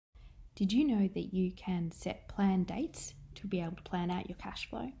Did you know that you can set plan dates to be able to plan out your cash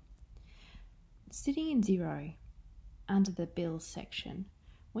flow? Sitting in Xero, under the bills section,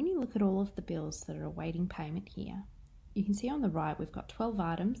 when you look at all of the bills that are awaiting payment here, you can see on the right we've got 12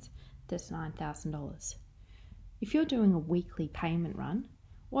 items, that's $9,000. If you're doing a weekly payment run,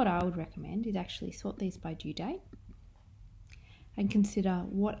 what I would recommend is actually sort these by due date and consider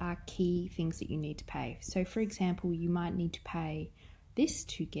what are key things that you need to pay. So for example, you might need to pay this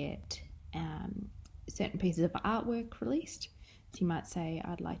to get certain pieces of artwork released. So you might say,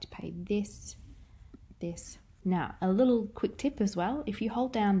 I'd like to pay this. Now, a little quick tip as well, if you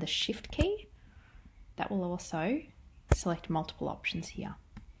hold down the Shift key, that will also select multiple options here.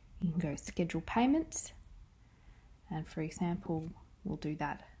 You can go schedule payments, and for example, we'll do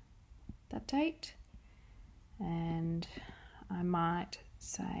that date, and I might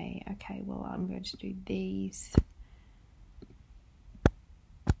say, okay, well, I'm going to do these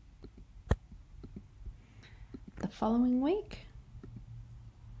the following week.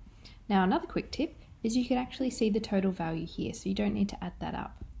 Now, another quick tip is you can actually see the total value here, so you don't need to add that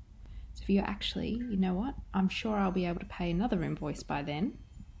up. So if you're actually, you know what, I'm sure I'll be able to pay another invoice by then,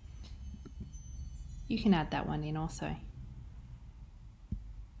 you can add that one in also.